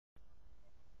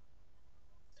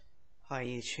Hi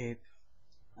YouTube,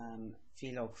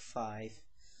 Vlog 5.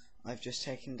 I've just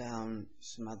taken down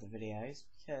some other videos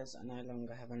because I no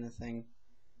longer have anything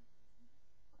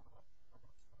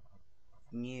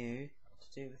new to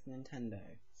do with Nintendo.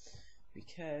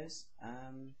 Because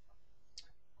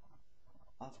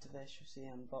after this you'll see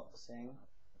unboxing.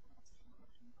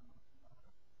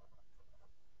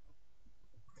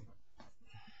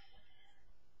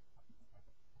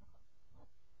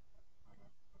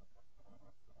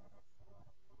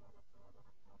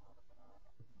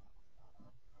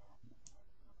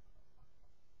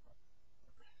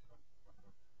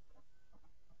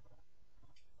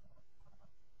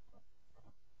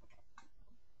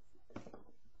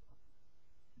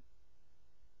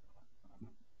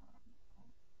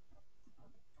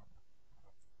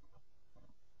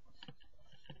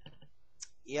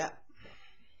 Yeah,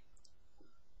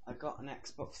 I got an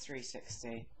Xbox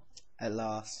 360 at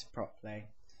last, properly.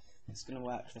 It's gonna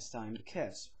work this time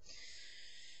because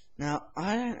now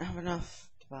I don't have enough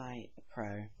to buy a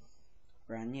Pro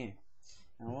brand new.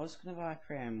 Now, I was gonna buy a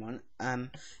pre-owned one,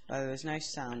 but there was no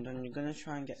sound, and you're gonna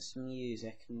try and get some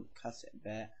music and cut it a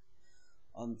bit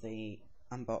on the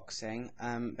unboxing.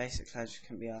 Basically I just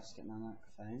couldn't be asked to get my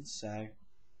microphone, so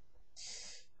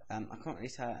I can't really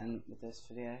tell it in with this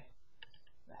video,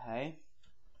 but hey.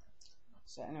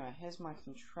 So anyway, here's my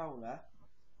controller.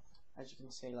 As you can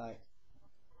see, like,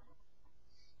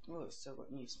 oh, it's still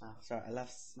got new smell. Sorry, I love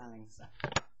smelling stuff.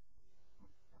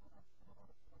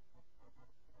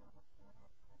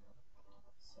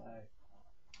 So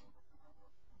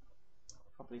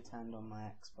probably turned on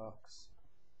my Xbox.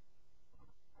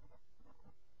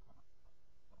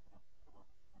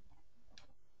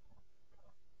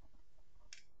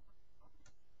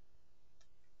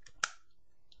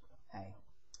 Hey.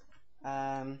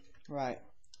 Right.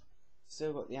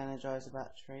 Still got the Energizer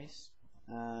batteries.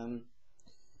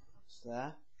 It's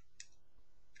there.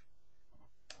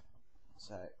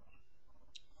 So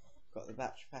got the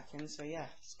battery pack in. So yeah,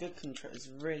 it's good control. It's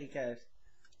really good.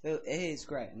 It is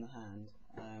great in the hand.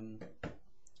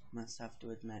 Must have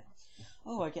to admit.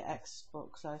 Oh, I get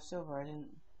Xbox Live Silver. I didn't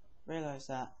realise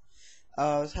that.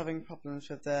 Oh, I was having problems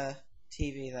with the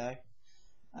TV though.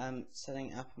 Setting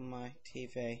it up on my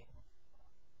TV.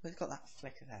 We've got that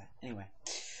flicker there. Anyway.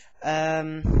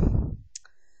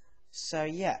 So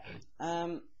yeah.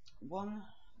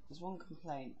 There's one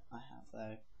complaint I have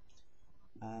though.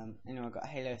 Anyway, I got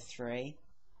Halo 3.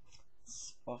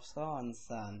 Spot on,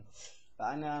 son. But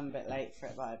I know I'm a bit late for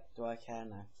it, but do I care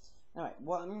now? Anyway,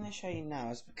 what I'm going to show you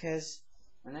now is because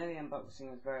I know the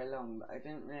unboxing was very long, but I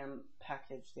didn't really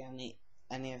package any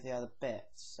of the other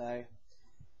bits. So I'll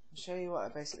show you what I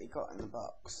basically got in the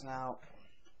box. Now,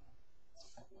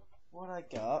 what I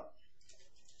got,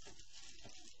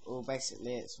 well,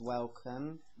 basically it's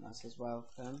welcome. That says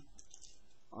welcome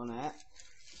on it.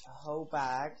 A whole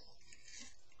bag.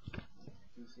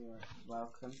 You see what it says,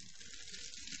 welcome.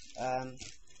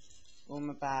 All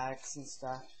my bags and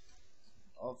stuff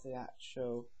of the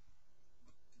actual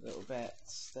little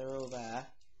bits, they're all there.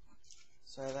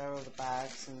 So they're all the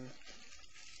bags, and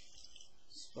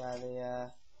that's where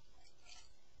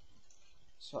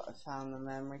that's what I found the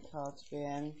memory card to be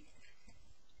in.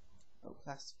 Little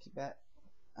plasticky bit.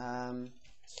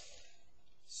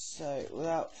 So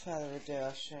without further ado,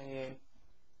 I'll show you.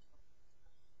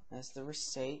 There's the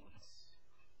receipt.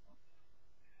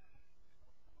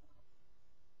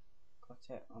 Got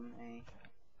it on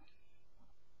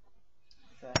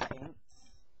the 13th.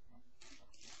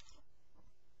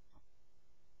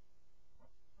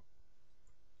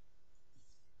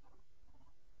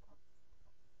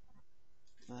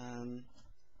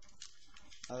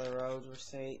 Other old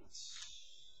receipts.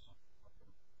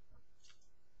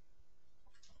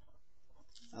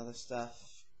 Other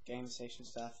stuff. Game Station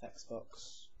stuff.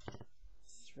 Xbox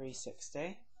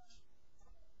 360.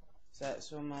 So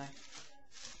that's all my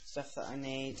stuff that I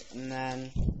need, and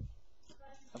then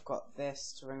I've got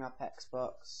this to ring up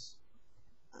Xbox,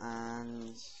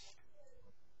 and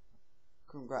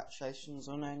congratulations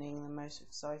on owning the most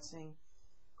exciting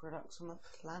products on the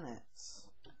planet,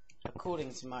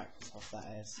 according to Microsoft, that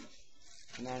is.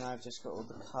 And then I've just got all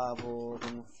the cardboard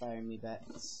and the foamy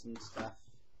bits and stuff.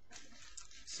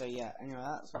 So yeah, anyway,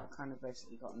 that's what I kind of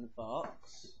basically got in the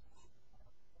box.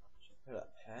 Should put it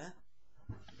up here.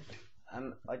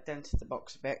 I dented the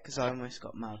box a bit because I almost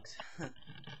got mugged.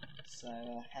 So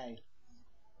hey.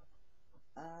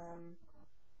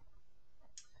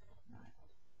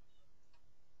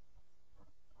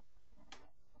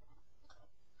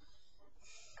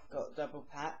 Got a double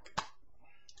pack.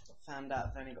 Found out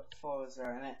I've only got 4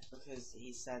 in it because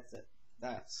he said that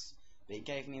that's but it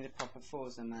gave me the proper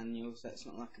Forza manual, so it's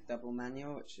not like a double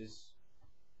manual, which is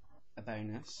a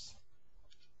bonus.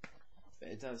 But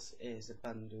it is a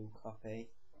bundle copy.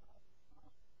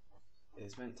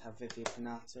 It's meant to have Vivia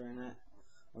Pinata in it.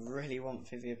 I really want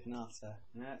Vivia Pinata.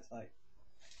 You know, it's like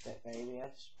a bit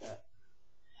babyish, but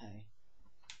hey.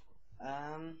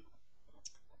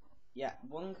 Yeah,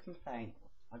 one complaint.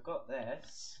 I got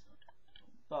this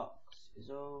box is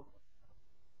all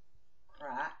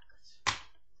cracked.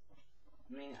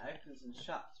 I mean, it opens and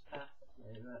shuts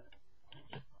perfectly, but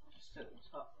just at the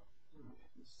top, you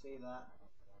see that.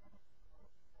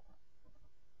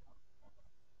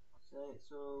 So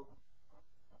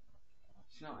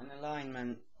it's not in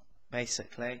alignment,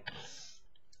 basically.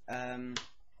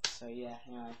 So yeah,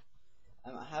 anyway.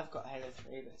 I have got Halo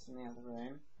 3, but it's in the other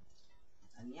room.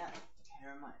 And yeah, here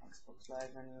are my Xbox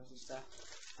Live manuals and stuff.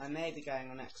 I may be going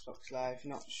on Xbox Live,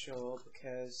 not sure,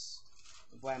 because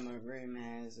of where my room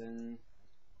is, and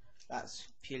that's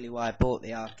purely why I bought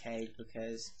the arcade,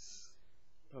 because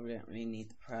I probably don't really need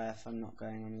the Pro if I'm not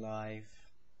going on live.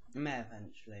 I may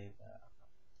eventually, but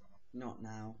not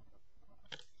now.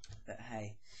 But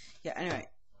hey. Yeah, anyway,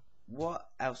 what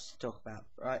else to talk about?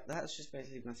 Right, that's just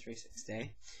basically my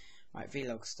 360. Right,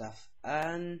 vlog stuff.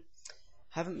 Haven't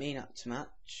been up to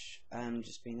much.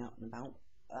 Just been out and about.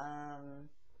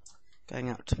 Going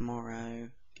out tomorrow,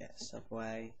 get a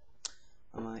Subway.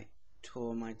 I might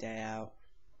tour my day out.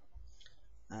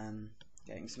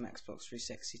 Getting some Xbox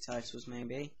 360 titles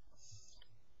maybe.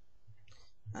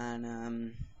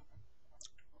 And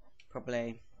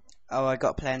probably. Oh, I got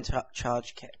a play and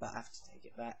charge kit, but I have to take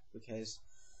it back because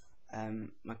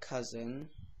my cousin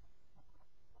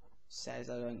says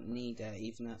I don't need it,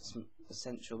 even though it's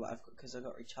essential, but because I've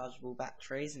got rechargeable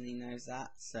batteries and he knows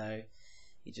that, so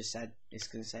he just said it's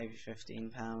going to save you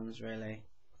 £15 really.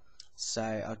 So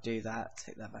I'll do that,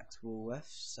 take that back to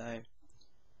Woolworths, so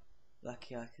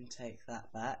lucky I can take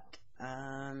that back.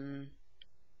 And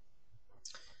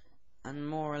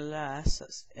more or less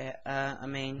that's it. I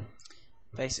mean,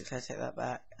 basically I take that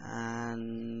back,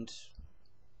 and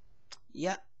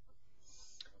yeah.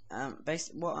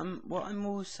 Basically, what I'm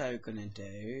also gonna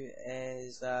do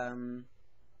is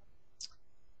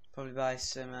probably buy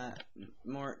some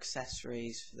more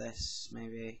accessories for this,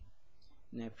 maybe,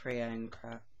 you know, pre-owned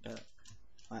crap, but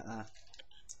like that.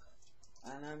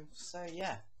 And so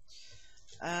yeah,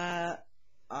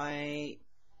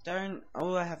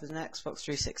 all I have is an Xbox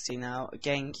 360 now, a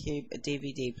GameCube, a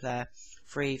DVD player,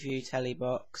 Freeview telly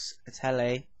box, a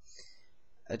telly,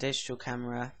 a digital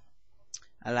camera,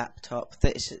 a laptop.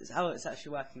 It's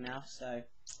actually working now, so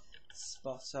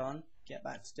spot on. Get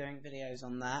back to doing videos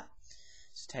on that.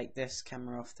 Just take this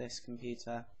camera off this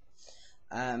computer.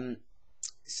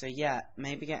 So yeah,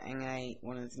 maybe getting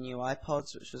one of the new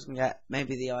iPods, which was gonna get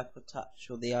maybe the iPod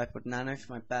Touch or the iPod Nano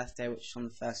for my birthday, which is on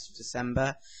the 1st of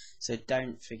December. So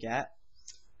don't forget.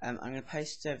 I'm gonna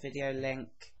post a video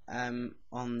link on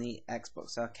the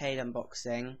Xbox Arcade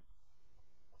unboxing,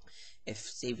 if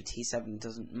Stevie T7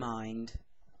 doesn't mind,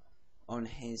 on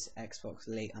his Xbox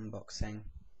Elite unboxing.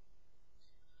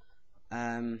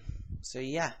 So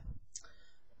yeah,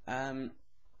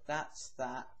 that's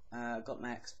that. Got my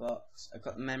Xbox, I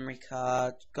got the memory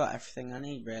card, got everything I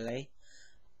need really.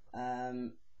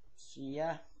 So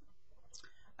yeah,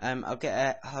 I'll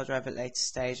get a hard drive at a later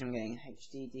stage. I'm getting a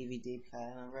HD DVD player,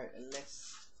 and I wrote a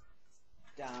list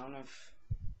down of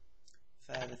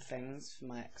further things for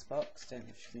my Xbox. Don't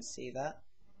know if you can see that.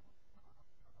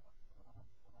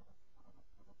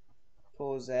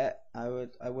 Pause it. I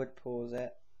would pause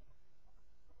it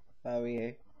if I were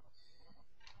you.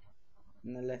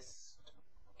 And the list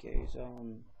goes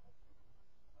on.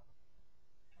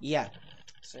 Yeah.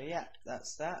 So yeah,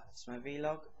 that's that. It's my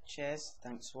vlog. Cheers.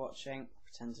 Thanks for watching.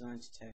 Pretender92.